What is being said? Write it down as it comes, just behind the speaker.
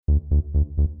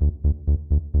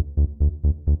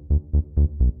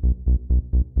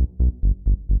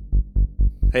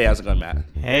Hey, how's it going, Matt?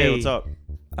 Hey, what's up?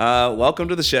 Welcome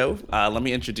to the show. Let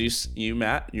me introduce you,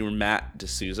 Matt. You're Matt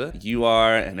D'Souza. You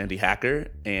are an indie hacker,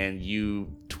 and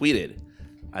you tweeted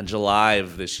on July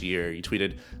of this year. You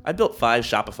tweeted, I built 5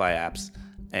 Shopify apps,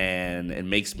 and it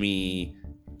makes me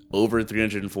over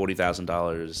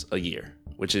 $340,000 a year,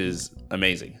 which is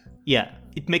amazing. Yeah,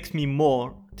 it makes me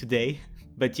more today,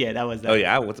 but yeah, that was that. Oh,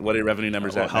 yeah? What are revenue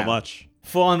numbers at How now? much?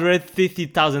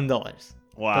 $450,000.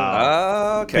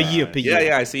 Wow. Okay. Per year.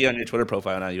 Yeah, I see on your Twitter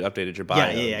profile now you updated your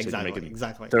bio. Yeah, So you're making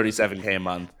exactly. $37K a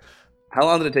month. How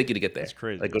long did it take you to get there? That's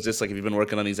crazy. Like, was this like, have you been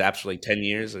working on these apps for like 10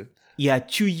 years? Or? Yeah,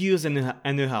 2 years and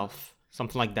a half,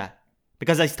 something like that.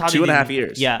 Because I started 2.5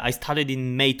 years. Yeah, I started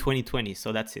in May 2020,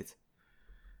 so that's it.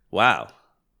 Wow.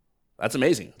 That's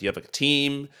amazing. Do you have like a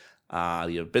team? Do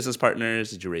you have business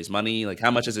partners? Did you raise money? Like,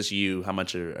 how much is this you? How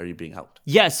much are you being helped?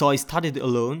 Yeah, so I started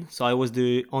alone. So I was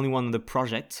the only one on the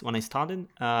project when I started.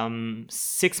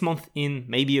 6 months in,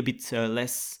 maybe a bit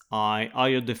less, I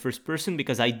hired the first person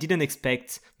because I didn't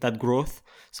expect that growth.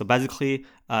 So basically,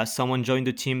 someone joined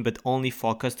the team, but only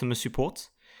for customer support.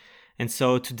 And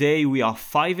so today we are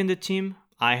 5 in the team.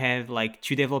 I have like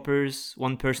 2 developers,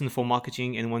 1 person for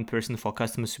marketing and 1 person for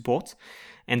customer support.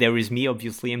 And there is me,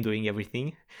 obviously, I'm doing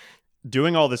everything.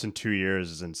 Doing all this in 2 years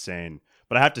is insane.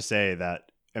 But I have to say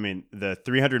that, I mean, the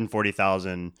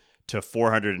 340,000 to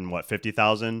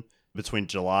 450,000 between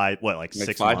July, like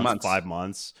 6 months, 5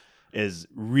 months is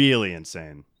really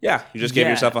insane. Yeah, you just gave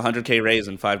Yeah. yourself a $100K raise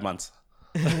in 5 months.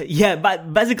 Yeah,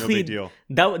 but basically, No big deal.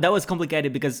 that was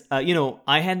complicated because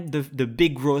I had the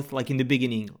big growth like in the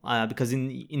beginning because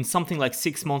in something like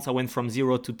 6 months I went from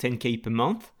 0 to 10K per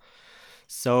month,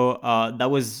 so that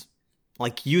was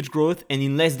like huge growth, and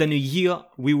in less than a year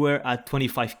we were at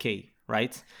 25K,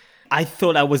 right? I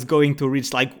thought I was going to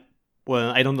reach like,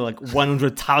 well, I don't know, like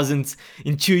 100,000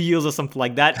 in 2 years or something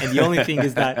like that, and the only thing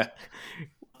is that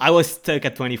I was stuck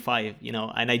at 25,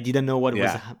 and I didn't know what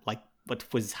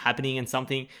was happening and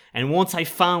something. And once I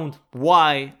found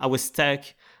why I was stuck,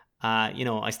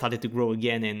 I started to grow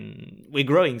again, and we're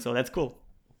growing, so that's cool.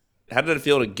 How did it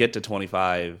feel to get to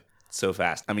 25 so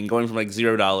fast? I mean, going from like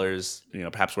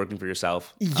 $0, perhaps working for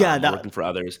yourself, working for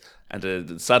others, and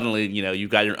to suddenly,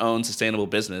 you've got your own sustainable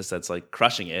business that's like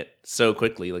crushing it so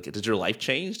quickly. Like, did your life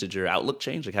change? Did your outlook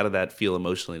change? Like, how did that feel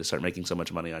emotionally to start making so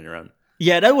much money on your own?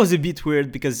 Yeah, that was a bit weird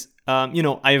because,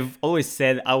 I've always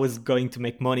said I was going to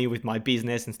make money with my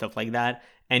business and stuff like that.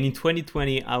 And in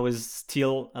 2020, I was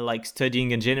still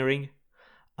studying engineering.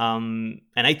 And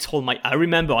I told my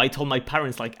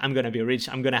parents, like, I'm going to be rich.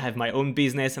 I'm going to have my own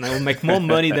business and I will make more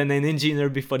money than an engineer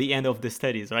before the end of the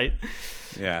studies, right?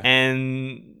 Yeah.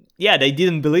 And yeah, they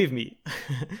didn't believe me.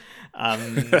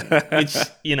 Which,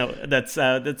 that's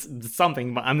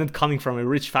something, but I'm not coming from a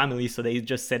rich family. So they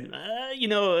just said,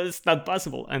 it's not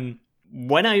possible. And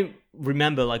when I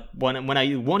remember, like when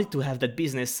I wanted to have that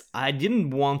business, I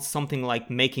didn't want something like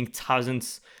making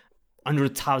thousands,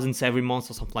 100,000 every month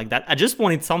or something like that. I just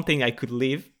wanted something I could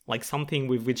live, like something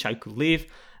with which I could live,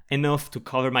 enough to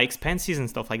cover my expenses and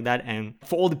stuff like that. And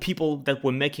for all the people that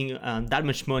were making that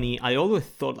much money, I always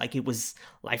thought like it was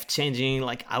life-changing,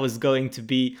 like I was going to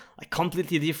be like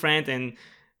completely different, and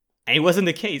it wasn't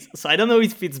the case. So I don't know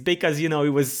if it's because, it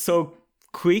was so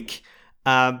quick,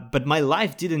 but my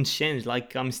life didn't change.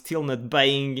 Like, I'm still not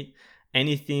buying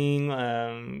anything.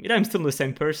 I'm still the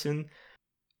same person.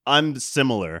 I'm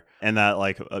similar in that,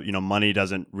 like, money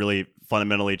doesn't really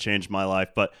fundamentally change my life.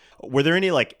 But were there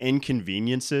any like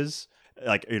inconveniences,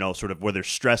 like, sort of, were there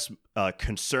stress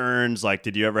concerns? Like,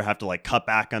 did you ever have to like cut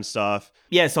back on stuff?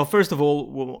 Yeah, so first of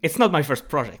all, it's not my first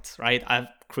project, right? I've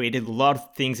created a lot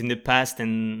of things in the past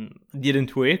and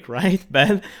didn't work, right?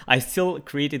 But I still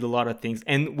created a lot of things.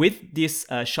 And with these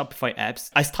Shopify apps,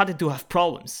 I started to have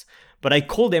problems, but I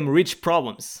call them rich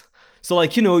problems. So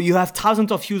like, you have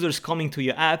thousands of users coming to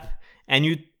your app and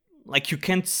you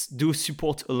can't do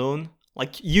support alone.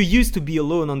 Like, you used to be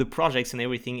alone on the projects and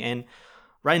everything. And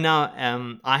right now,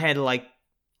 I had like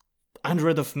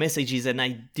hundreds of messages and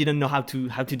I didn't know how to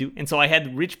do. And so I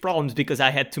had rich problems because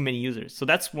I had too many users. So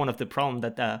that's one of the problems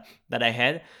that I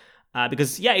had.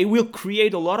 Because yeah, it will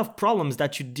create a lot of problems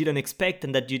that you didn't expect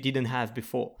and that you didn't have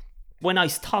before. When I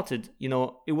started,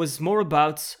 it was more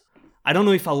about, I don't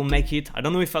know if I will make it. I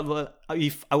don't know if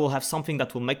I will have something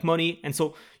that will make money. And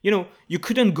so, you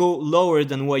couldn't go lower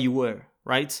than where you were,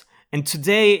 right? And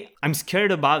today I'm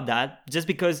scared about that just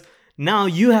because now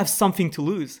you have something to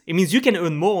lose. It means you can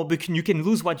earn more, but you can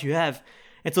lose what you have.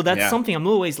 And so that's something I'm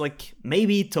always like,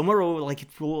 maybe tomorrow, like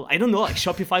it will, I don't know, like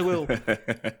Shopify will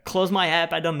close my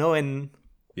app. I don't know. And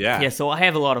yeah, so I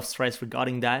have a lot of stress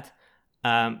regarding that.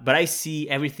 But I see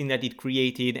everything that it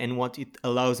created and what it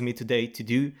allows me today to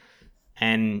do.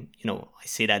 And, I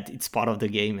say that it's part of the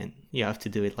game and you have to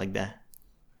do it like that.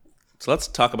 So let's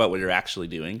talk about what you're actually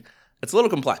doing. It's a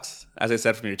little complex. As I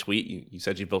said from your tweet, you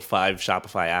said you built 5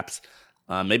 Shopify apps.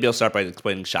 Maybe I'll start by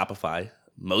explaining Shopify.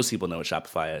 Most people know what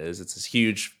Shopify is. It's this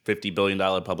huge $50 billion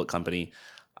public company,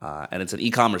 and it's an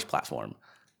e-commerce platform,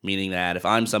 meaning that if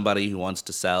I'm somebody who wants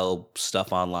to sell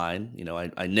stuff online,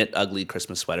 I knit ugly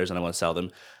Christmas sweaters and I want to sell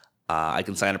them, I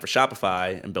can sign up for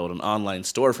Shopify and build an online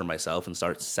store for myself and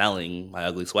start selling my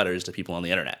ugly sweaters to people on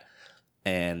the internet.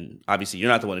 And obviously, you're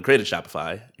not the one who created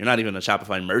Shopify. You're not even a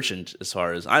Shopify merchant as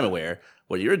far as I'm aware.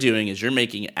 What you're doing is you're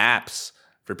making apps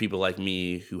for people like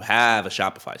me who have a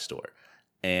Shopify store.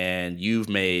 And you've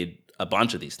made a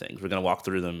bunch of these things. We're going to walk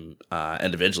through them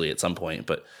individually at some point.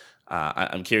 But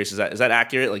I'm curious, is that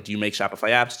accurate? Like, do you make Shopify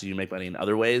apps? Do you make money in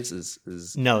other ways?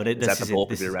 No, is that the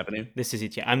bulk of your revenue? This is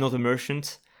it, yeah. I'm not a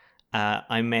merchant.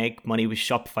 I make money with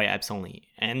Shopify apps only.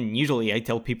 And usually I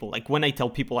tell people, like when I tell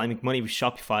people I make money with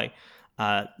Shopify,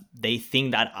 they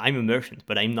think that I'm a merchant,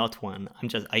 but I'm not one.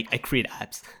 I create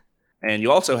apps. And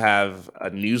you also have a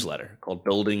newsletter called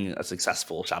Building a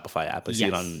Successful Shopify App. I see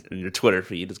it on your Twitter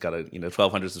feed. It's got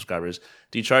 1,200 subscribers.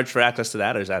 Do you charge for access to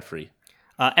that, or is that free?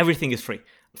 Everything is free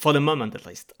for the moment, at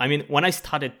least. I mean, when I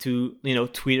started to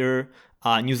Twitter,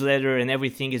 newsletter, and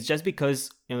everything, it's just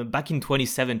because back in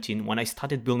 2017, when I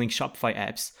started building Shopify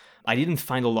apps, I didn't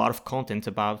find a lot of content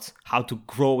about how to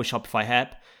grow a Shopify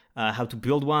app, how to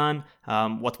build one,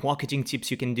 what marketing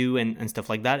tips you can do, and stuff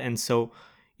like that. And so,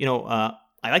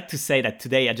 I like to say that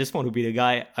today I just want to be the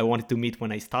guy I wanted to meet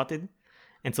when I started.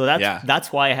 And so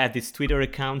that's why I have this Twitter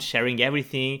account sharing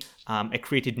everything. I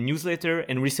created a newsletter,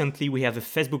 and recently we have a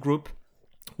Facebook group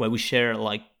where we share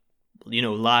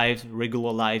lives,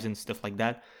 regular lives and stuff like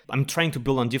that. I'm trying to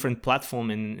build on different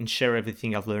platforms and share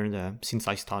everything I've learned since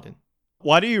I started.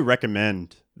 Why do you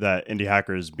recommend that indie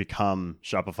hackers become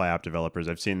Shopify app developers?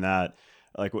 I've seen that.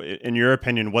 Like, in your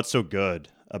opinion, what's so good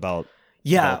about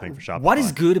developing for Shopify? What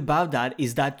is good about that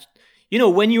is that,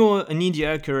 when you're an indie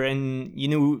hacker and,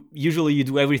 usually you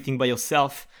do everything by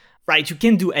yourself, right? You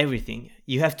can't do everything.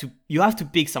 You have to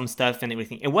pick some stuff and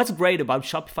everything. And what's great about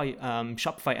Shopify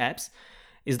apps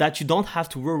is that you don't have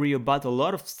to worry about a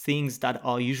lot of things that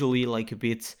are usually like a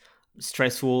bit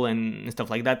stressful and stuff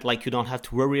like that. Like, you don't have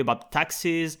to worry about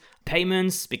taxes,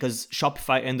 payments, because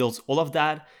Shopify handles all of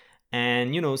that.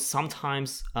 And,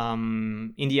 sometimes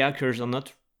indie hackers are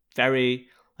not very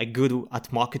good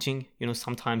at marketing.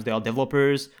 Sometimes they are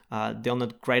developers, they're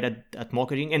not great at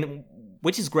marketing. And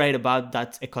which is great about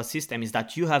that ecosystem is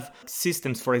that you have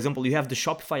systems. For example, you have the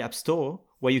Shopify App Store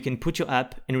where you can put your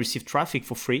app and receive traffic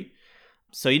for free.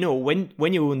 So,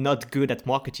 when you're not good at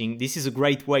marketing, this is a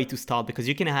great way to start, because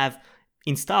you can have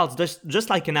installed just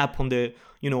like an app on the,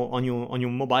 on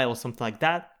your mobile or something like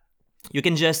that. You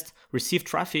can just receive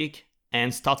traffic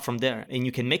and start from there, and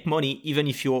you can make money even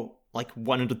if you're like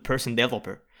 100%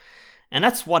 developer. And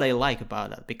that's what I like about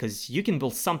that, because you can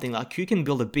build something, like you can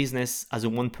build a business as a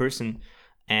one person.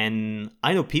 And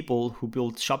I know people who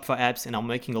build Shopify apps and are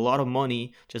making a lot of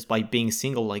money just by being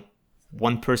single, like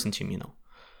one person team,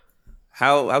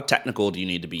 How technical do you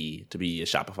need to be a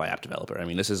Shopify app developer? I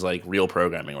mean, this is like real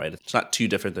programming, right? It's not too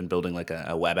different than building like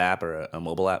a web app or a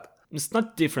mobile app. It's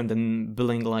not different than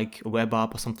building like a web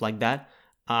app or something like that.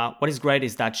 What is great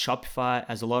is that Shopify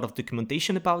has a lot of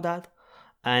documentation about that.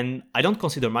 And I don't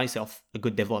consider myself a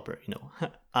good developer,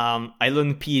 I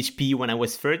learned PHP when I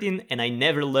was 13 and I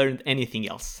never learned anything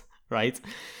else, right?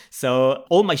 So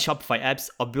all my Shopify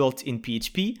apps are built in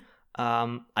PHP.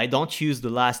 I don't use the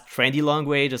last trendy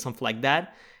language or something like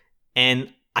that.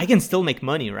 And I can still make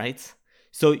money, right?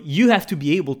 So you have to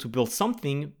be able to build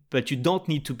something, but you don't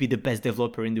need to be the best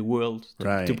developer in the world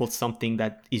to build something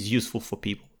that is useful for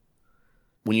people.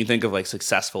 When you think of like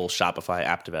successful Shopify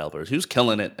app developers, who's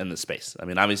killing it in the space? I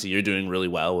mean, obviously you're doing really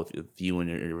well with you and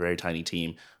your very tiny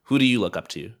team. Who do you look up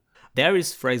to? There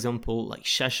is, for example, like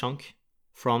Shashank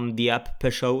from the app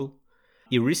Peshaul.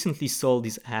 He recently sold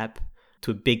his app to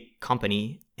a big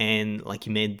company and like he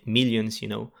made millions,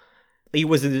 It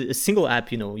was a single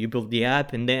app, you build the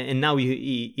app and now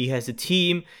he has a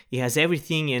team, he has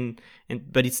everything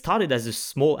but it started as a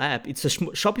small app. It's a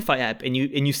Shopify app and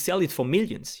you sell it for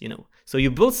millions, So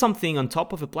you build something on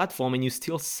top of a platform and you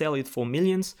still sell it for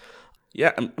millions.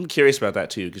 Yeah, I'm curious about that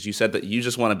too, because you said that you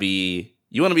just want to be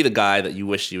the guy that you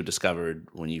wish you had discovered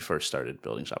when you first started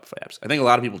building Shopify apps. I think a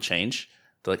lot of people change.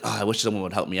 They're like, oh, I wish someone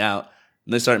would help me out.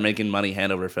 And they start making money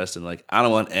hand over fist and like, I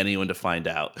don't want anyone to find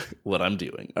out what I'm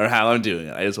doing or how I'm doing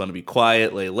it. I just want to be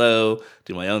quiet, lay low,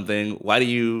 do my own thing. Why didn't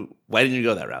you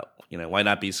go that route? Why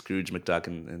not be Scrooge McDuck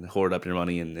and hoard up your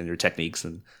money and your techniques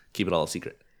and keep it all a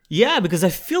secret? Yeah, because I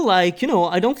feel like,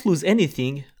 I don't lose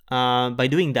anything by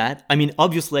doing that. I mean,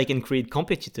 obviously I can create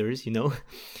competitors,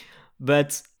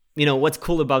 but what's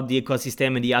cool about the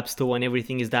ecosystem and the App Store and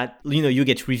everything is that, you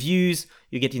get reviews,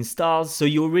 you get installs, so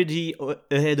you're already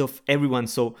ahead of everyone.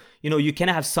 So, you can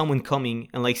have someone coming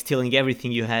and like stealing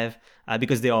everything you have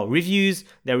because there are reviews,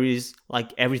 there is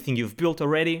like everything you've built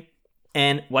already.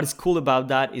 And what is cool about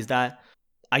that is that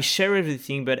I share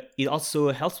everything, but it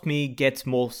also helps me get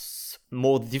more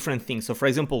different things. So for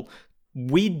example,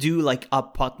 we do like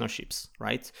app partnerships,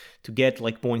 right? To get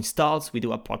like more installs, we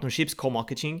do app partnerships,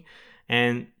 co-marketing.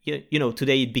 And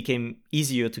today it became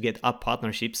easier to get app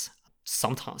partnerships.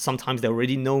 Sometimes they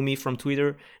already know me from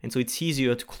Twitter, and so it's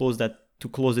easier to close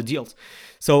the deals.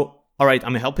 So, all right,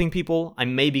 I'm helping people. I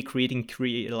may be creating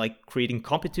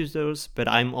competitors, but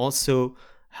I'm also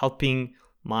helping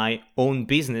my own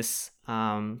business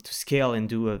to scale and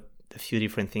do a few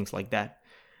different things like that.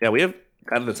 Yeah, we have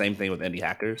kind of the same thing with Indie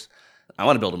Hackers. I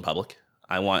want to build in public.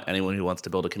 I want anyone who wants to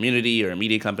build a community or a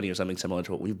media company or something similar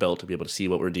to what we've built to be able to see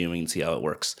what we're doing and see how it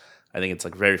works. I think it's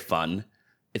like very fun.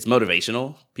 It's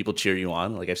motivational. People cheer you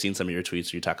on. Like I've seen some of your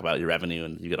tweets where you talk about your revenue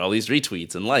and you get all these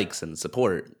retweets and likes and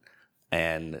support.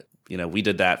 And, we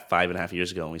did that 5.5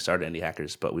 years ago when we started Indie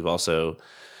Hackers, but we've also,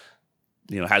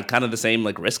 had kind of the same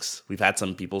like risks. We've had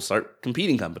some people start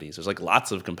competing companies. There's like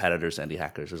lots of competitors to Indie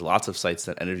Hackers. There's lots of sites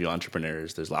that interview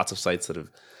entrepreneurs. There's lots of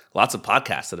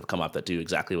podcasts that have come up that do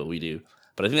exactly what we do.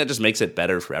 But I think that just makes it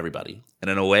better for everybody.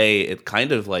 And in a way, it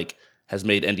kind of like has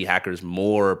made Indie Hackers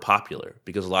more popular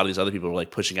because a lot of these other people are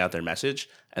like pushing out their message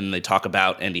and then they talk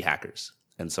about Indie Hackers.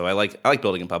 And so I like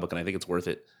building in public, and I think it's worth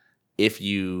it if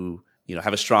you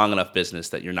have a strong enough business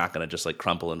that you're not going to just like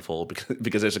crumple and fold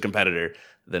because there's a competitor.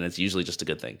 Then it's usually just a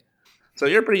good thing. So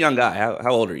you're a pretty young guy. How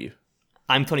old are you?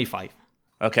 I'm 25.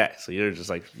 Okay, so you're just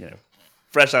like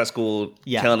fresh out of school,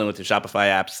 killing it with your Shopify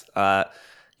apps.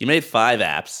 You made 5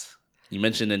 apps. You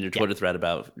mentioned in your Twitter thread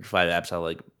about your 5 apps how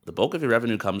like the bulk of your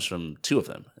revenue comes from 2 of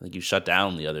them. I think you shut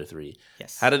down the other 3.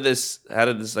 Yes. How did this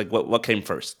like what came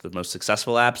first? The most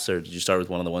successful apps, or did you start with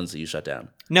one of the ones that you shut down?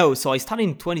 No, so I started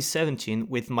in 2017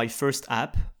 with my first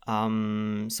app.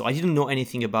 So I didn't know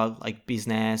anything about like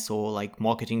business or like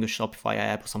marketing a Shopify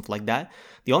app or something like that.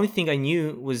 The only thing I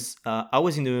knew was I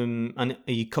was in an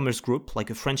e-commerce group, like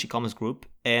a French e-commerce group,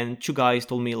 and 2 guys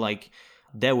told me like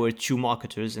there were 2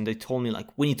 marketers and they told me like,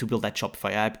 we need to build that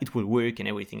Shopify app. It will work and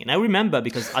everything. And I remember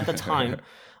because at the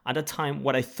time,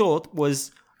 what I thought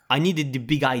was I needed the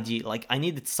big idea. Like I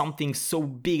needed something so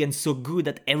big and so good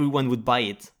that everyone would buy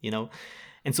it,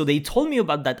 And so they told me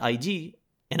about that idea.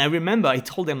 And I remember I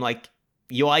told them like,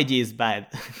 your idea is bad.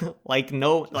 Like,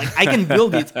 no, like I can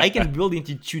build it. I can build it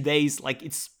in 2 days. Like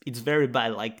it's very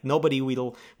bad. Like nobody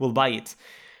will buy it.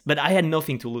 But I had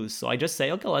nothing to lose. So I just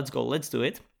say, okay, let's go. Let's do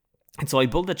it. And so I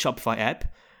built that Shopify app,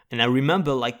 and I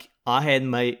remember like I had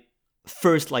my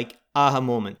first like aha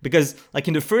moment because like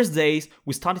in the first days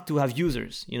we started to have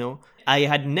users. I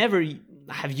had never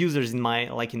have users in my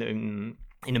like in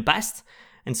the past,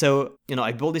 and so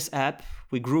I built this app.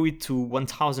 We grew it to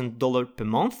 $1,000 per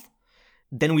month.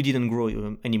 Then we didn't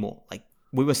grow anymore. Like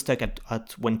we were stuck at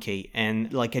 1K,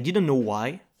 and like I didn't know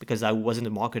why because I wasn't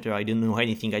a marketer. I didn't know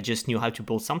anything. I just knew how to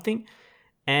build something,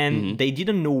 and they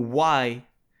didn't know why.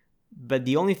 But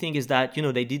the only thing is that,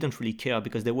 they didn't really care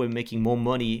because they were making more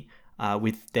money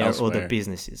with their other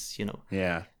businesses,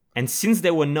 Yeah. And since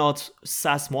they were not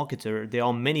SaaS marketer, there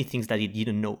are many things that they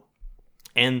didn't know.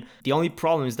 And the only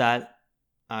problem is that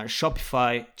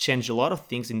Shopify changed a lot of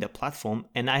things in their platform,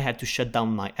 and I had to shut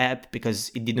down my app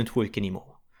because it didn't work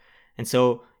anymore. And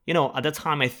so, at that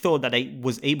time, I thought that I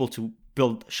was able to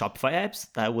build Shopify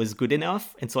apps that was good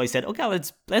enough. And so I said, okay,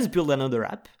 let's build another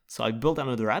app. So I built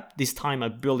another app. This time I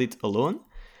built it alone,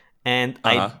 and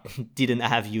I didn't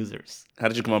have users. How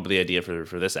did you come up with the idea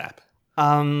for this app?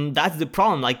 That's the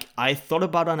problem. Like I thought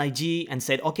about an idea and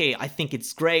said, okay, I think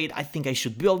it's great. I think I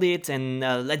should build it, and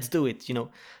let's do it,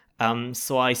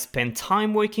 So I spent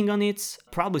time working on it,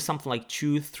 probably something like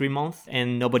 2-3 months,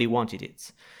 and nobody wanted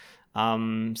it.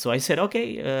 So I said,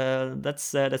 okay,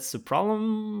 that's the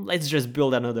problem. Let's just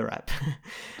build another app.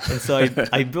 And so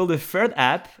I built a third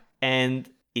app, and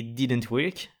it didn't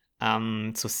work.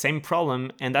 So same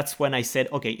problem. And that's when I said,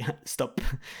 okay, stop.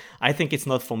 I think it's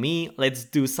not for me. Let's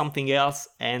do something else.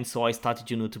 And so I started,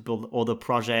 to build other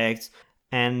projects.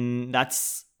 And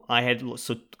I had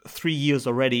 3 years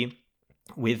already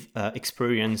with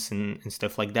experience and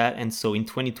stuff like that. And so in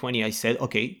 2020, I said,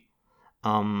 okay,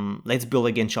 let's build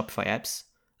again Shopify apps.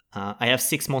 I have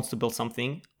 6 months to build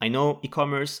something. I know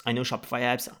e-commerce, I know Shopify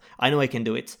apps, I know I can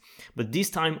do it. But this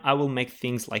time I will make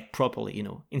things like properly,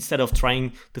 instead of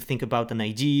trying to think about an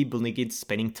idea, building it,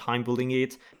 spending time building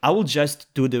it, I will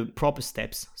just do the proper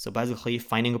steps. So basically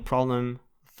finding a problem,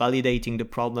 validating the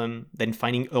problem, then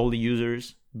finding all the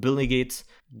users, building it,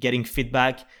 getting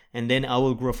feedback, and then I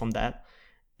will grow from that.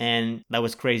 And that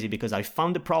was crazy because I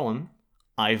found the problem,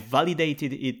 I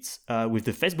validated it with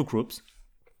the Facebook groups,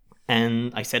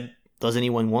 and I said, does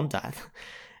anyone want that?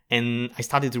 And I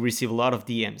started to receive a lot of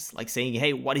DMs, like saying,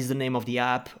 hey, what is the name of the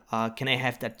app? Can I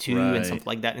have that too? Right. And something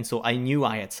like that. And so I knew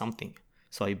I had something.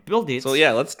 So I built it. So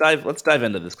yeah, let's dive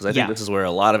into this, because I think this is where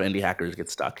a lot of indie hackers get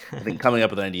stuck. I think coming up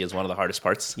with an idea is one of the hardest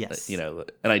parts. Yes. An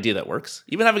idea that works.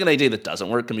 Even having an idea that doesn't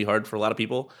work can be hard for a lot of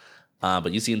people.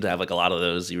 But you seem to have like a lot of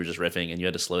those. You were just riffing and you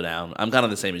had to slow down. I'm kind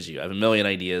of the same as you. I have a million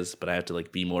ideas, but I have to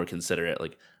like be more considerate.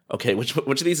 Like, okay, which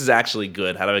of these is actually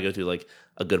good? How do I go through like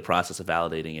a good process of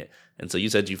validating it? And so you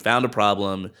said you found a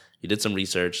problem, you did some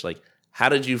research. Like, how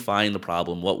did you find the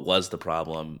problem? What was the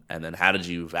problem? And then how did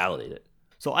you validate it?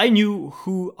 So I knew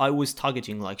who I was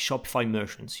targeting, like Shopify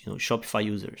merchants, Shopify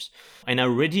users. And I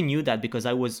already knew that because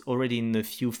I was already in a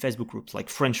few Facebook groups, like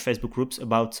French Facebook groups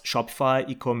about Shopify,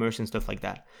 e-commerce and stuff like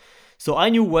that. So I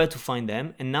knew where to find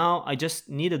them, and now I just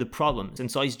needed the problems. And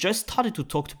so I just started to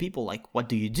talk to people like, what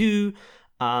do you do?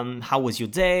 How was your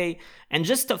day? And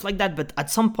just stuff like that. But at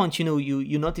some point,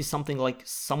 you notice something like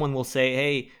someone will say,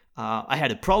 hey, I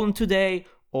had a problem today,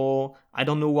 or I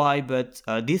don't know why, but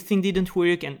this thing didn't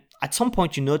work. And at some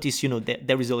point you notice, that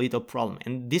there is a little problem.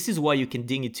 And this is why you can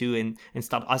dig into and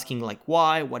start asking like,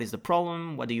 why? What is the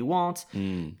problem? What do you want?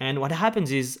 And what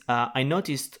happens is I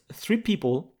noticed 3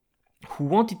 people who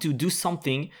wanted to do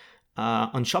something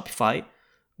on Shopify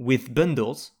with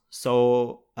bundles.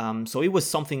 So it was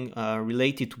something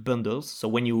related to bundles. So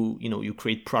when you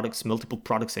create products, multiple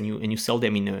products, and you sell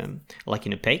them in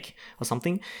a pack or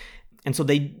something. And so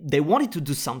they wanted to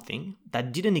do something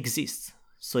that didn't exist.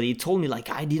 So they told me like,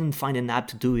 I didn't find an app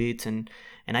to do it, and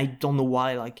I don't know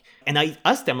why. Like, and I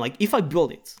asked them like, if I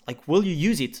build it, like, will you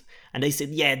use it? And they said,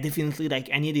 yeah, definitely. Like,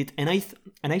 I need it. And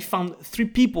I found 3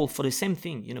 people for the same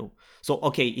thing. So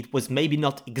okay, it was maybe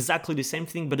not exactly the same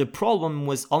thing, but the problem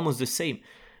was almost the same.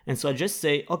 And so I just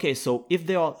say, okay, so if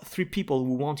there are 3 people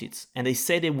who want it and they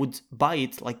say they would buy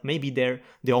it, like maybe there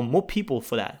are more people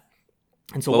for that.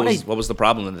 And so what was the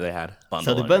problem that they had?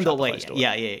 So the bundle, like,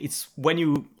 yeah, it's when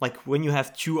you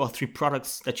have 2 or 3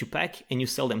 products that you pack and you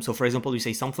sell them. So for example, you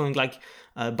say something like,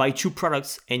 buy 2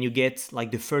 products and you get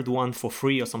like the third one for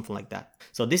free or something like that.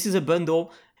 So this is a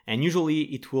bundle, and usually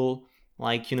it will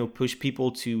push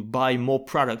people to buy more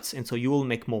products, and so you will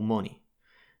make more money.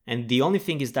 And the only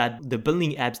thing is that the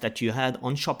bundling apps that you had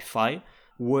on Shopify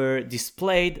were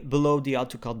displayed below the add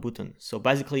to cart button. So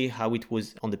basically how it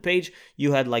was on the page,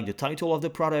 you had like the title of the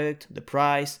product, the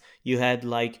price, you had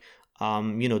like,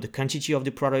 the quantity of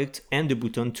the product and the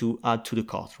button to add to the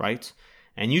cart, right?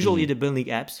 And usually the bundling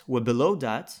apps were below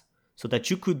that so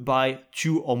that you could buy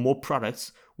 2 or more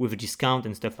products with a discount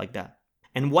and stuff like that.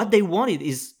 And what they wanted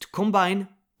is to combine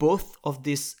both of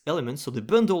these elements, so the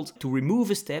bundled, to remove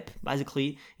a step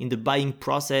basically in the buying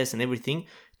process and everything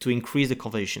to increase the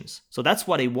conversions. So that's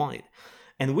what they wanted.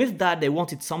 And with that, they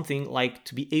wanted something like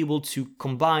to be able to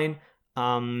combine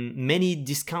many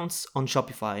discounts on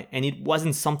Shopify. And it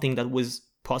wasn't something that was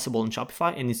possible on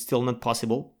Shopify, and it's still not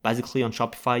possible. Basically on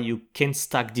Shopify, you can't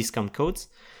stack discount codes.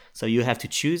 So you have to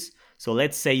choose. So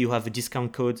let's say you have a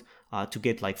discount code to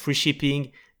get like free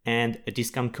shipping and a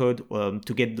discount code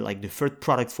to get like the third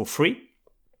product for free.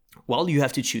 Well, you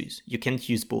have to choose. You can't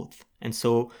use both. And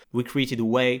so we created a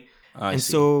way.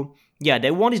 So yeah, they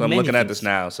wanted. So I'm looking at this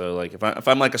now. So like if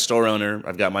I'm like a store owner,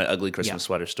 I've got my ugly Christmas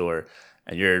sweater store,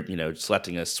 and you're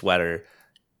selecting a sweater.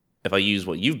 If I use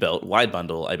what you've built, Wide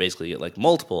Bundle, I basically get like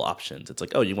multiple options. It's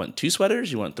like, oh, you want 2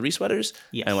 sweaters? You want 3 sweaters?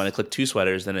 Yes. And when I click 2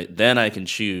 sweaters, then I can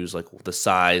choose like the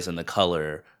size and the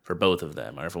color for both of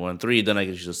them. Or if I want 3, then I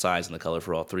can choose the size and the color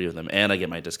for all 3 of them, and I get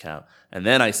my discount. And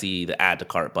then I see the add to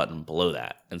cart button below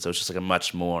that. And so it's just like a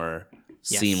much more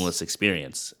seamless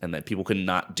experience, and that people could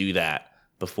not do that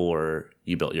before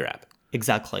you built your app.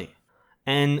 Exactly.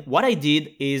 And what I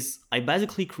did is I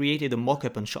basically created a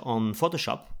mockup on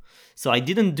Photoshop. So I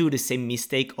didn't do the same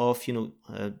mistake of,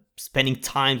 spending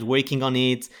time working on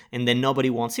it and then nobody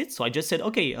wants it. So I just said,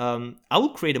 okay, I will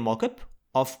create a mockup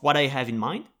of what I have in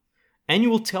mind, and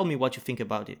you will tell me what you think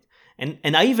about it.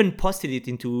 And I even posted it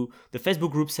into the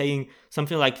Facebook group saying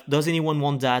something like, does anyone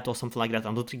want that, or something like that.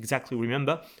 I don't exactly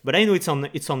remember, but I know it's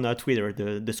on Twitter,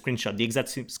 the screenshot, the exact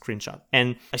same screenshot.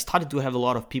 And I started to have a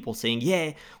lot of people saying,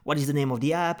 yeah, what is the name of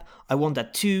the app? I want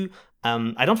that too.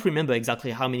 I don't remember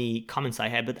exactly how many comments I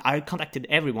had, but I contacted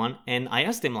everyone and I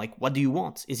asked them, like, what do you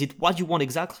want? Is it what you want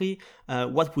exactly?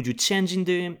 What would you change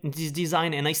in this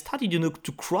design? And I started,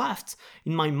 to craft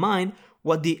in my mind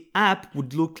what the app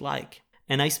would look like.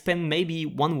 And I spent maybe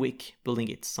 1 week building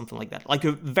it, something like that, like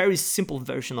a very simple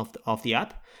version of the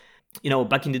app.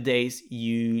 Back in the days,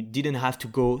 you didn't have to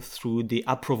go through the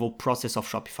approval process of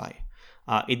Shopify.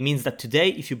 It means that today,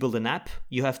 if you build an app,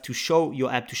 you have to show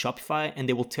your app to Shopify and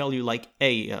they will tell you like,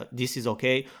 hey, this is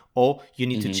okay, or you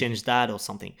need to change that or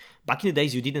something. Back in the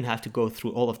days, you didn't have to go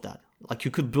through all of that. Like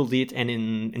you could build it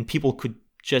and people could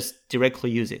just directly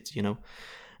use it,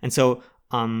 And so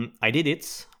I did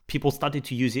it. People started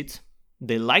to use it.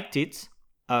 They liked it.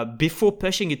 Before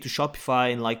pushing it to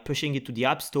Shopify and like pushing it to the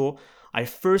App Store, I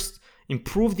first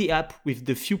improved the app with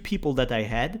the few people that I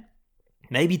had,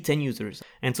 maybe 10 users.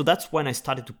 And so that's when I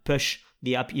started to push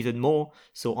the app even more.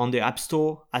 So on the App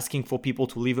Store, asking for people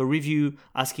to leave a review,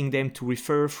 asking them to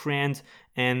refer a friend.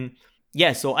 And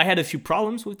yeah, so I had a few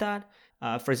problems with that.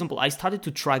 For example, I started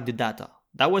to track the data.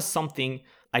 That was something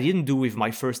I didn't do with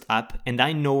my first app. And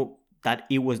I know that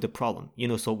it was the problem.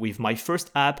 So with my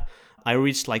first app, I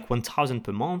reached like 1,000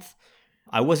 per month.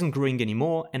 I wasn't growing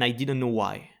anymore and I didn't know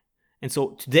why. And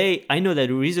so today I know that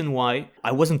the reason why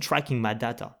I wasn't tracking my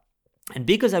data. And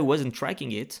because I wasn't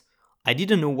tracking it, I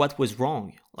didn't know what was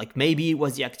wrong. Like maybe it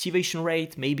was the activation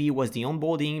rate, maybe it was the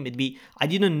onboarding, maybe I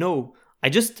didn't know. I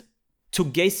just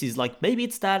took guesses like maybe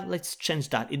it's that, let's change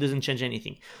that. It doesn't change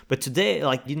anything. But today,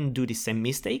 I didn't do the same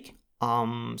mistake.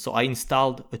 So I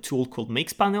installed a tool called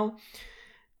Mixpanel,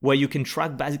 where you can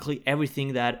track basically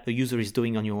everything that a user is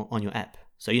doing on your app.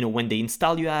 So, when they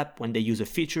install your app, when they use a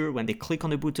feature, when they click on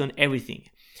the button, everything.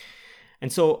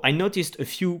 And so I noticed a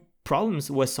few problems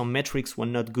where some metrics were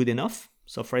not good enough.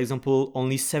 So for example,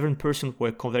 only 7%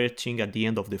 were converting at the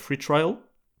end of the free trial.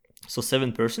 So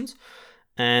 7%.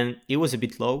 And it was a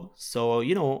bit low. So,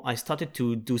 I started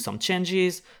to do some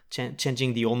changes,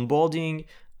 changing the onboarding,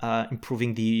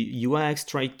 improving the UX,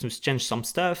 trying to change some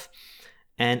stuff.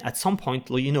 And at some point,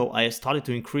 I started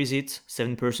to increase it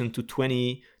 7% to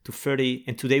 20 to 30.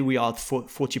 And today we are at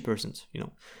 40%,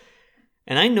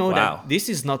 And I know that this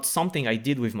is not something I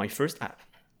did with my first app.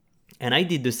 And I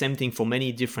did the same thing for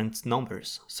many different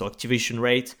numbers. So activation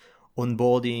rate,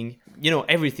 onboarding,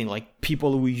 everything, like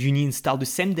people who uninstall the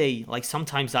same day. Like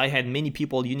sometimes I had many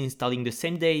people uninstalling the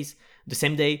same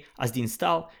day as the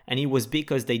install. And it was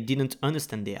because they didn't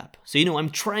understand the app. So, I'm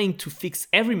trying to fix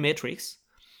every metrics.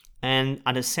 And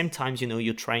at the same time,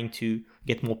 you're trying to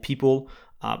get more people.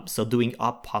 So doing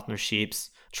app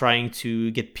partnerships, trying to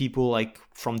get people like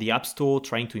from the App Store,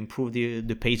 trying to improve the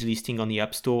page listing on the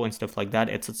App Store and stuff like that.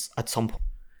 It's at some point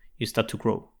you start to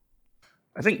grow.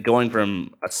 I think going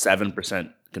from a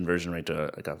 7% conversion rate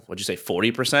to like what'd you say,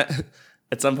 40%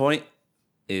 at some point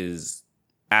is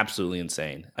absolutely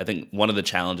insane. I think one of the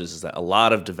challenges is that a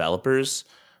lot of developers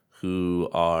who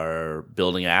are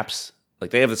building apps, like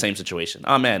they have the same situation.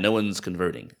 Oh man, no one's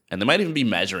converting. And they might even be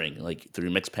measuring like through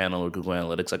Mixpanel or Google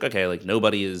Analytics, like, okay, like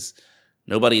nobody is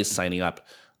signing up.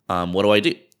 What do I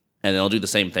do? And they'll do the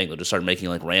same thing. They'll just start making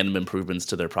like random improvements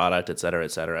to their product, et cetera,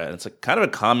 et cetera. And it's like kind of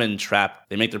a common trap.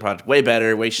 They make their product way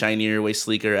better, way shinier, way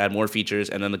sleeker, add more features,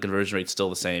 and then the conversion rate's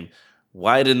still the same.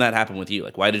 Why didn't that happen with you?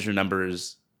 Like, why did your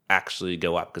numbers actually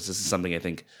go up? Because this is something I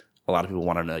think a lot of people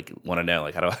want to know.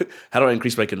 Like, how do I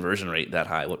increase my conversion rate that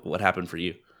high? What happened for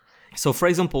you? So, for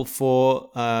example,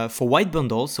 for white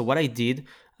bundles, so what I did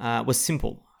was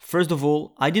simple. First of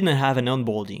all, I didn't have an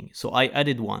onboarding, so I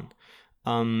added one.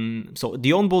 So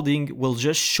the onboarding will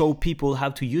just show people how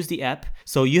to use the app.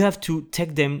 So you have to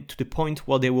take them to the point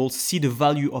where they will see the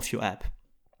value of your app.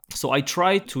 So I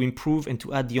tried to improve and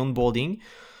to add the onboarding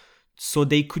so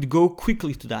they could go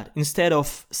quickly to that. Instead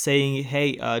of saying,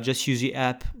 hey, just use the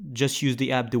app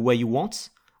the way you want.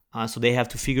 So they have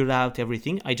to figure out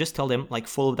everything. I just tell them like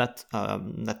follow that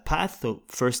path. So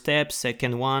first step,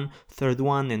 second one, third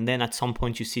one, and then at some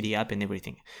point you see the app and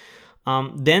everything.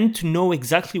 Then to know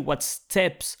exactly what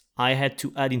steps I had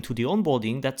to add into the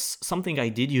onboarding, that's something I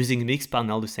did using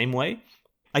Mixpanel the same way.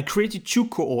 I created 2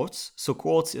 cohorts. So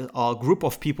cohorts are a group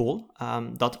of people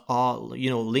that are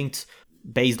linked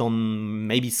based on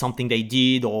maybe something they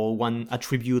did or one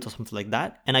attribute or something like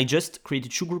that. And I just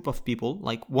created 2 groups of people.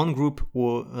 Like one group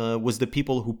was the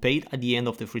people who paid at the end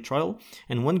of the free trial,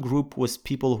 and one group was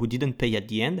people who didn't pay at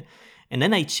the end. And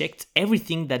then I checked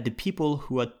everything that the people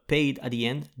who had paid at the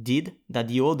end did that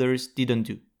the others didn't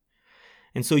do.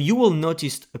 And so you will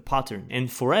notice a pattern.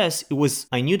 And for us,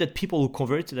 I knew that people who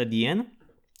converted at the end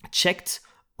checked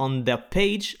on their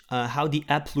page how the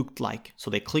app looked like.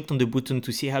 So they clicked on the button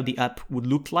to see how the app would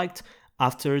look like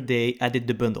after they added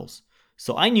the bundles.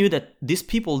 So I knew that these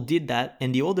people did that,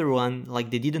 and the other one,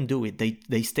 like, they didn't do it.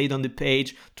 They stayed on the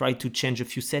page, tried to change a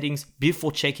few settings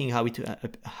before checking how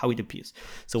it appears.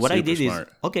 So what I did is,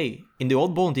 okay, in the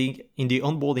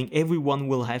onboarding, everyone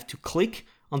will have to click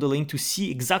on the link to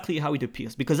see exactly how it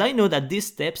appears. Because I know that this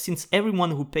step, since everyone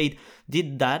who paid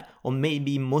did that, or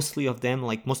maybe mostly of them,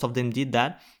 like most of them did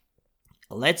that,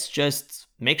 let's just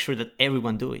make sure that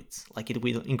everyone do it. Like, it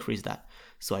will increase that.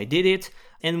 So I did it.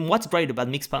 And what's great about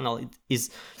Mixpanel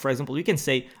is, for example, you can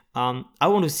say, I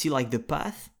want to see like the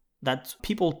path that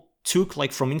people took,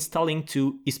 like from installing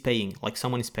to is paying, like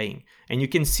someone is paying. And you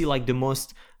can see like the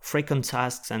most frequent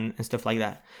tasks and stuff like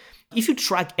that. If you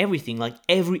track everything, like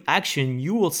every action,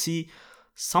 you will see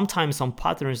sometimes some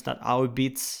patterns that are a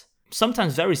bit,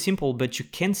 sometimes very simple, but you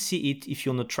can't see it if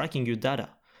you're not tracking your data.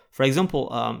 For example,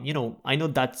 I know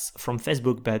that's from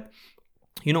Facebook, but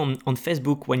on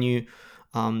Facebook, when you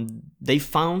they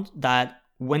found that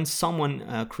when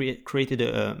someone created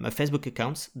a Facebook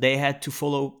account, they had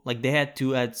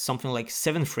to add something like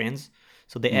 7 friends.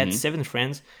 So they had 7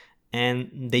 friends, and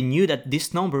they knew that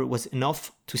this number was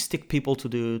enough to stick people to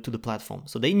the platform.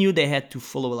 So they knew they had to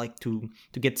follow to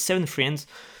get 7 friends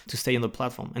to stay on the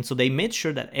platform. And so they made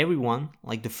sure that everyone,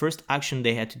 like the first action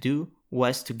they had to do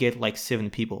was to get like 7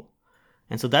 people.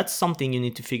 And so that's something you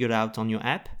need to figure out on your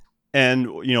app. And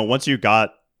once you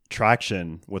got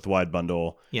traction with Wide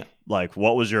Bundle, yeah, like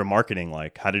what was your marketing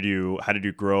like? How did you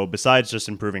grow besides just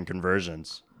improving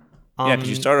conversions? Yeah, because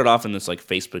you started off in this like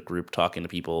Facebook group talking to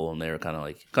people, and they were kind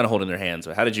of holding their hands.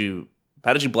 But how did you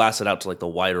blast it out to like the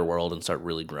wider world and start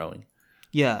really growing?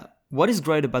 Yeah, what is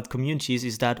great about communities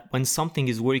is that when something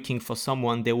is working for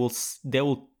someone, they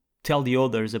will tell the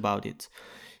others about it.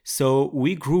 So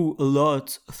we grew a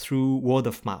lot through word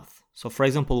of mouth. So for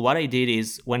example, what I did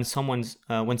is when someone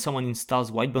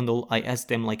installs Wide Bundle, I ask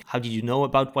them like, how did you know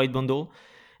about Wide Bundle?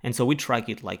 And so we track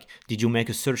it, like, did you make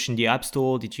a search in the App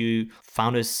Store? Did you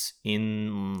found us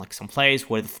in like some place,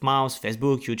 word of mouth,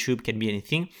 Facebook, YouTube, can be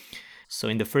anything. So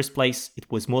in the first place,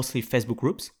 it was mostly Facebook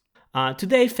groups.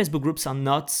 Today, Facebook groups are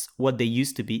not what they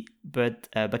used to be, but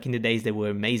back in the days, they were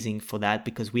amazing for that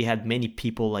because we had many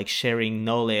people like sharing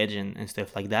knowledge and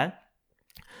stuff like that.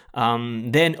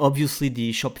 Then obviously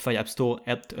the Shopify App Store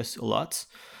helped us a lot.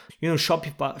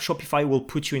 Shopify will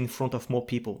put you in front of more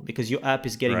people because your app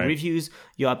is getting reviews,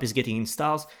 your app is getting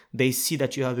installs. They see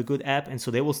that you have a good app, and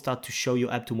so they will start to show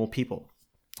your app to more people.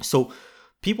 So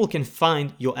people can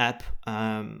find your app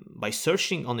by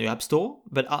searching on the App Store,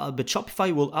 but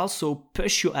Shopify will also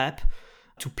push your app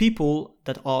to people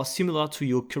that are similar to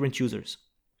your current users.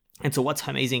 And so what's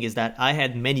amazing is that I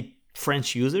had many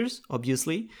French users,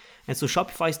 obviously. And so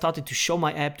Shopify started to show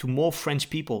my app to more French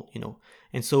people,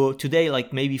 And so today,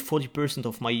 like maybe 40%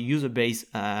 of my user base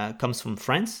comes from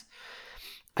France.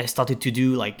 I started to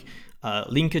do like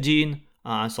LinkedIn.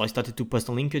 So I started to post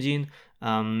on LinkedIn.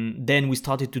 Then we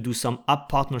started to do some app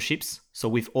partnerships. So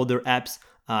with other apps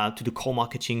to do call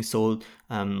marketing. So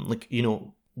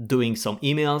doing some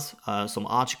emails, some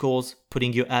articles,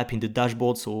 putting your app in the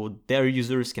dashboard so their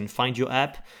users can find your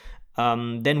app.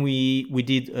 Then we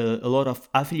did a lot of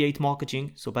affiliate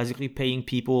marketing, so basically paying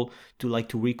people to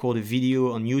record a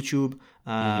video on YouTube,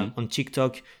 on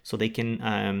TikTok, so they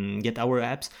can get our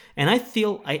apps. And I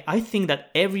think that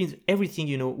everything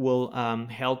will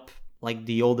help like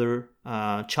the other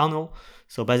channel.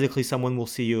 So basically, someone will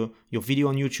see your video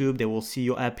on YouTube, they will see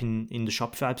your app in the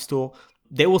Shopify App Store.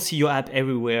 They will see your app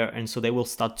everywhere, and so they will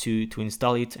start to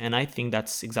install it. And I think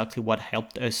that's exactly what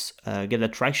helped us get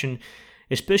that traction.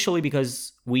 Especially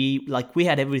because we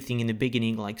had everything in the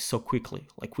beginning so quickly.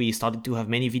 Like we started to have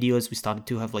many videos, we started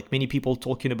to have many people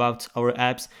talking about our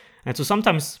apps. And so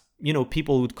sometimes,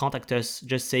 people would contact us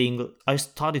just saying, I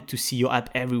started to see your app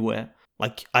everywhere.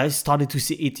 Like I started to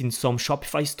see it in some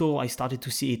Shopify store, I started to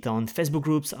see it on Facebook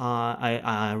groups,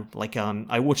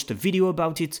 I watched a video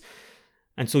about it.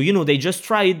 And so, they just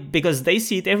try it because they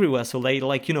see it everywhere. So they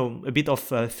a bit of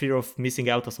fear of missing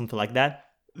out or something like that.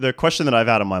 The question that I've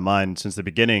had on my mind since the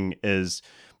beginning is,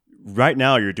 right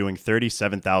now you're doing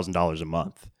 $37,000 a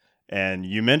month. And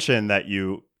you mentioned that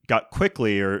you got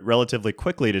quickly or relatively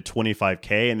quickly to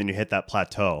 25K and then you hit that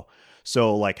plateau.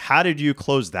 So how did you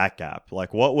close that gap?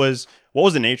 What was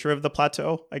the nature of the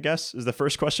plateau, I guess, is the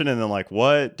first question. And then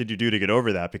what did you do to get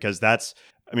over that? Because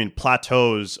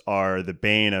plateaus are the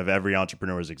bane of every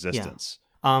entrepreneur's existence.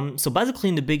 So basically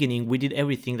in the beginning, we did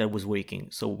everything that was working.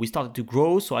 So we started to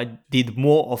grow. So I did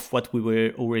more of what we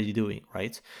were already doing,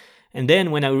 right? And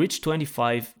then when I reached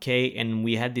 25K and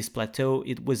we had this plateau,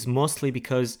 it was mostly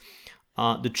because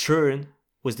the churn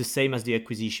was the same as the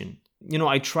acquisition.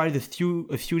 I tried a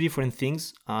few different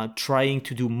things, trying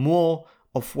to do more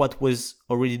of what was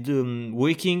already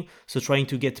working. So trying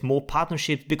to get more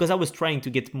partnerships because I was trying to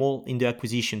get more in the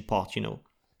acquisition part,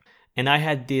 And I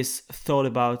had this thought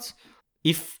about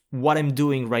if what I'm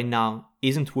doing right now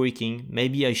isn't working,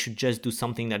 maybe I should just do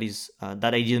something that is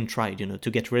that I didn't try.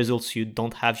 To get results you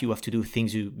don't have, you have to do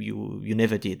things you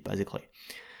never did, basically.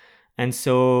 And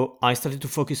so I started to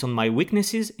focus on my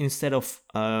weaknesses instead of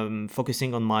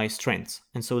focusing on my strengths.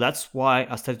 And so that's why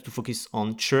I started to focus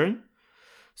on churn.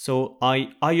 So I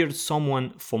hired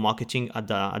someone for marketing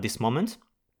at this moment,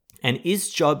 and his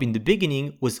job in the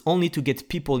beginning was only to get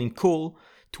people in call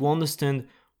to understand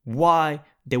why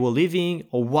they were leaving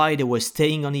or why they were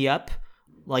staying on the app.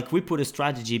 Like we put a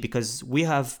strategy because we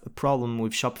have a problem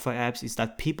with Shopify apps is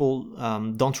that people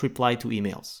don't reply to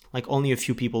emails. Like only a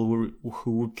few people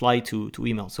who reply to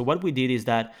emails. So what we did is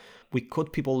that we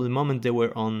caught people the moment they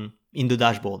were in the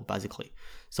dashboard, basically.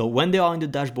 So when they are in the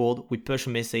dashboard, we push a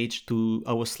message to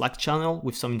our Slack channel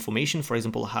with some information. For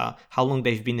example, how long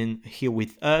they've been in here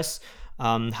with us,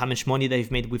 how much money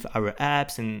they've made with our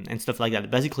apps and stuff like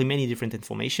that. Basically, many different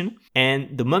information.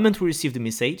 And the moment we receive the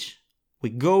message, we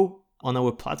go on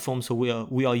our platform. So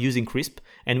we are using Crisp,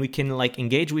 and we can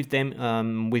engage with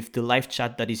them with the live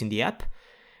chat that is in the app.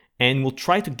 And we'll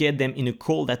try to get them in a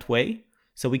call that way.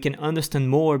 So we can understand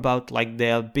more about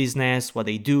their business, what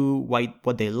they do,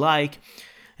 what they like.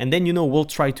 And then, we'll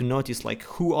try to notice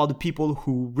who are the people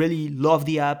who really love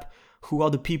the app, who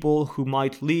are the people who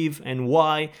might leave and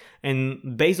why.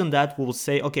 And based on that, we'll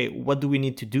say, okay, what do we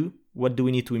need to do? What do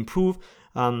we need to improve?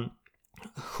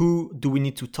 Who do we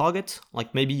need to target?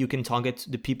 Maybe you can target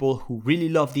the people who really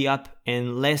love the app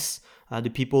and less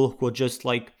the people who are just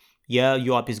yeah,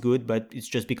 your app is good, but it's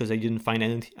just because I didn't find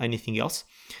anything else.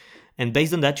 And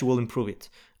based on that, you will improve it.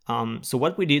 So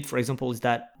what we did, for example, is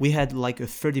that we had a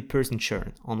 30%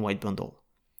 churn on White Bundle.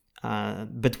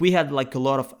 But we had a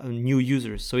lot of new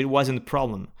users, so it wasn't a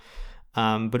problem.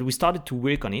 But we started to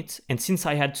work on it. And since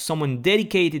I had someone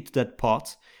dedicated to that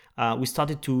part, we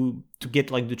started to get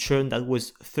the churn that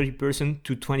was 30%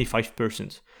 to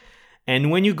 25%.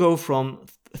 And when you go from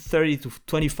 30 to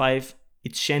 25,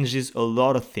 it changes a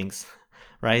lot of things,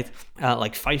 right?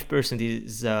 5%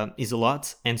 is a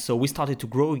lot. And so we started to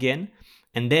grow again.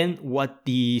 And then what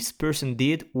this person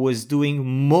did was doing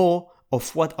more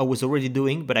of what I was already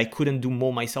doing, but I couldn't do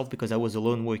more myself because I was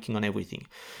alone working on everything.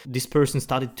 This person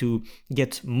started to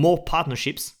get more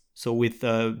partnerships, so with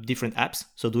different apps,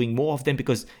 so doing more of them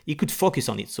because he could focus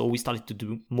on it. So we started to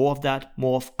do more of that,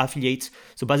 more of affiliates,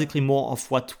 so basically more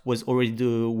of what was already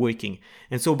working.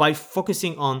 And so by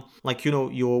focusing on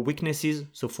your weaknesses,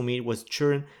 so for me it was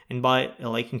churn, and by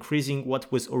increasing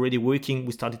what was already working,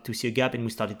 we started to see a gap and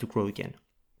we started to grow again.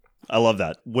 I love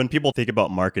that. When people think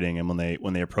about marketing and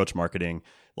when they approach marketing,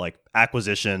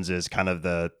 acquisitions is kind of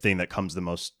the thing that comes the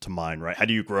most to mind, right? How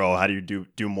do you grow? How do you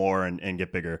do more and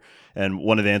get bigger? And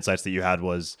one of the insights that you had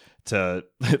was to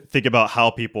think about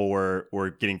how people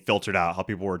were getting filtered out, how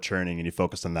people were churning, and you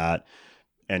focused on that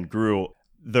and grew.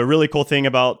 The really cool thing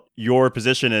about your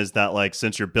position is that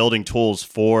since you're building tools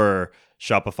for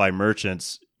Shopify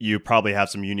merchants, you probably have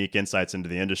some unique insights into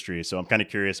the industry. So I'm kind of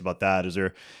curious about that. Is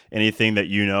there anything that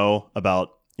you know about,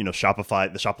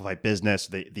 Shopify, the Shopify business,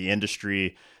 the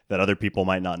industry that other people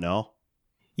might not know?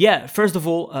 Yeah, first of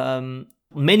all,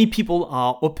 many people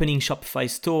are opening Shopify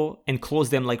store and close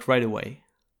them right away.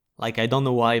 I don't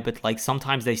know why, but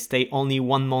sometimes they stay only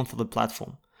 1 month on the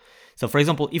platform. So for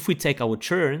example, if we take our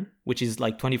churn, which is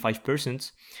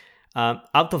 25%,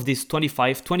 out of this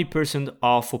 20%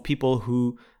 are for people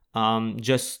who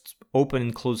just open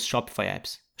and close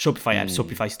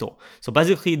Shopify store. So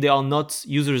basically they are not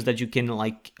users that you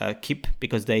can keep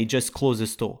because they just close the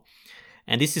store.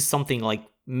 And this is something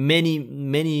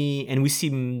many, and we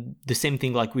see the same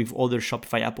thing with other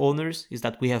Shopify app owners, is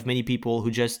that we have many people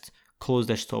who just close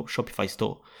their Shopify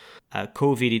store.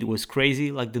 COVID, it was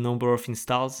crazy, the number of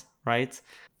installs, right?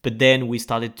 But then we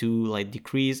started to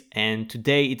decrease, and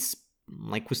today it's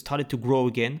we started to grow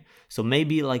again. So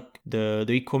maybe the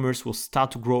e-commerce will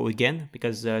start to grow again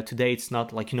because today it's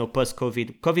not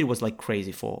post-COVID. COVID was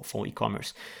crazy for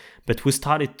e-commerce. But we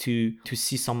started to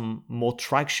see some more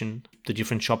traction, the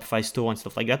different Shopify store and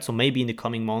stuff like that. So maybe in the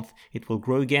coming month, it will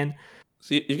grow again.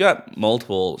 So you've got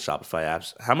multiple Shopify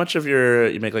apps. How much of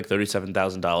you make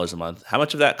 $37,000 a month? How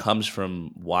much of that comes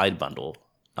from Wide Bundle?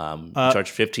 You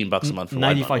charge $15 a month for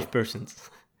Wide Bundle. 95%.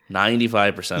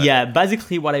 95%. Yeah,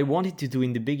 basically what I wanted to do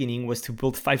in the beginning was to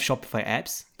build 5 Shopify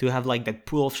apps, to have like that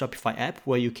pool of Shopify app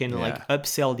where you can like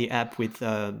upsell the app with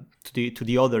to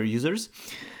the other users.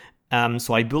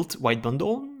 So I built Wide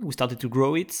Bundle, we started to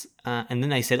grow it, and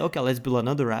then I said, okay, let's build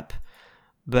another app.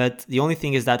 But the only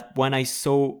thing is that when I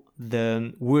saw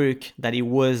the work that it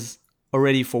was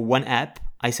already for one app,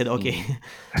 I said, okay,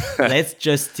 let's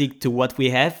just stick to what we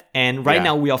have. And right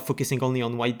now we are focusing only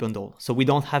on Wide Bundle. So we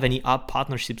don't have any app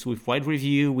partnerships with Wide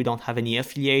Review. We don't have any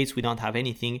affiliates. We don't have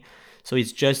anything. So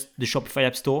it's just the Shopify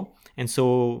App Store. And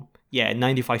so,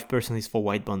 95% is for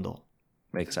Wide Bundle.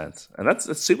 Makes sense. And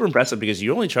that's super impressive because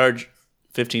you only charge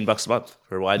 $15 a month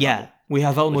for Wide Bundle. Yeah, we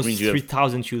have almost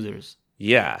 3,000 users.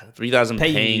 Yeah, 3,000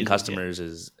 paying users, customers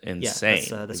is insane.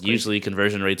 That's usually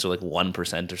conversion rates are like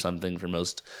 1% or something for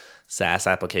most SaaS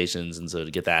applications, and so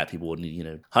to get that, people would need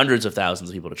hundreds of thousands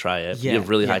of people to try it. You have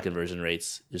really high conversion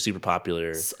rates. You're super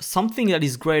popular. Something that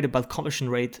is great about conversion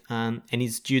rate, and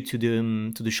it's due to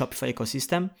the Shopify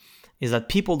ecosystem, is that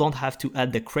people don't have to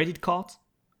add the credit card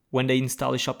when they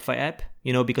install a Shopify app.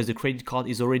 Because the credit card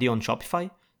is already on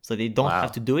Shopify, so they don't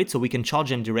have to do it. So we can charge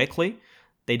them directly.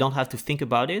 They don't have to think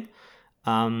about it.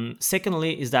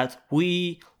 Secondly, is that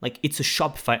it's a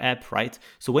Shopify app, right?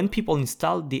 So when people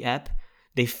install the app,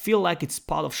 they feel like it's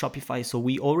part of Shopify. So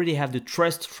we already have the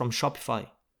trust from Shopify.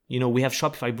 We have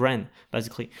Shopify brand,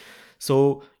 basically.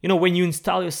 So, when you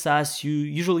install your SaaS,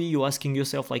 you're asking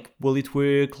yourself, like, will it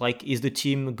work? Like, is the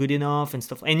team good enough and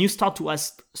stuff? And you start to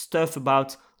ask stuff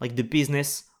about, like, the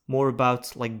business, more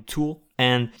about, like, the tool.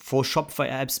 And for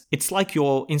Shopify apps, it's like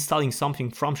you're installing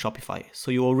something from Shopify. So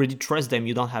you already trust them.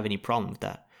 You don't have any problem with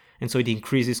that. And so it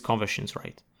increases conversions,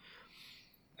 right?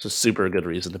 It's a super good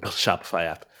reason to build a Shopify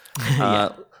app.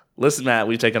 Listen, Matt,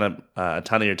 we've taken a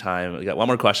ton of your time. We got one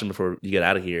more question before you get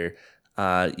out of here.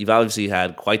 You've obviously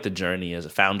had quite the journey as a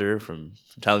founder, from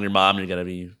telling your mom you're going to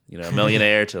be, a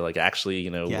millionaire to like actually,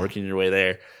 working your way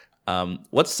there.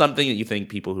 What's something that you think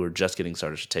people who are just getting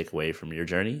started should take away from your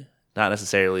journey? Not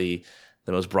necessarily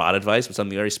the most broad advice, but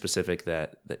something very specific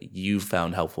that you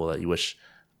found helpful that you wish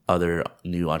other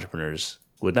new entrepreneurs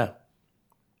would know.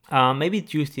 Maybe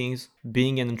 2 things.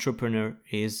 Being an entrepreneur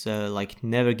is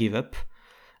never give up.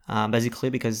 Basically,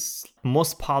 because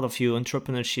most part of your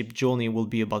entrepreneurship journey will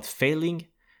be about failing,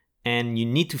 and you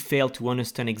need to fail to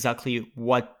understand exactly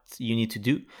what you need to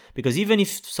do. Because even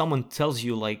if someone tells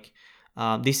you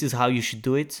this is how you should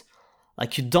do it,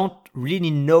 you don't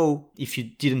really know if you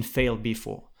didn't fail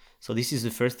before. So this is the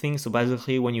first thing. So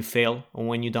basically, when you fail or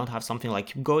when you don't have something,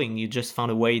 keep going. You just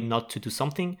found a way not to do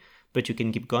something, but you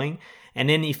can keep going. And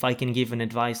then if I can give an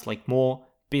advice more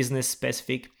business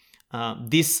specific,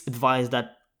 this advice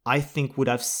that I think would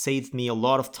have saved me a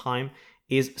lot of time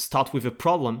is start with a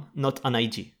problem, not an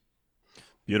idea.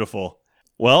 Beautiful.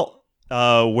 Well,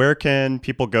 where can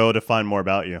people go to find more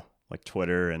about you? Like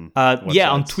Twitter and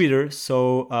on Twitter.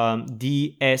 So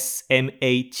DSMATIE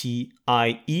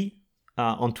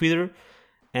on Twitter.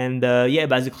 And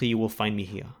basically you will find me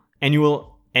here.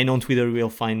 And on Twitter you will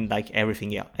find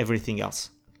everything else.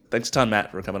 Thanks a ton,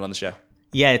 Matt, for coming on the show.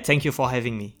 Yeah, thank you for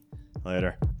having me.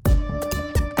 Later.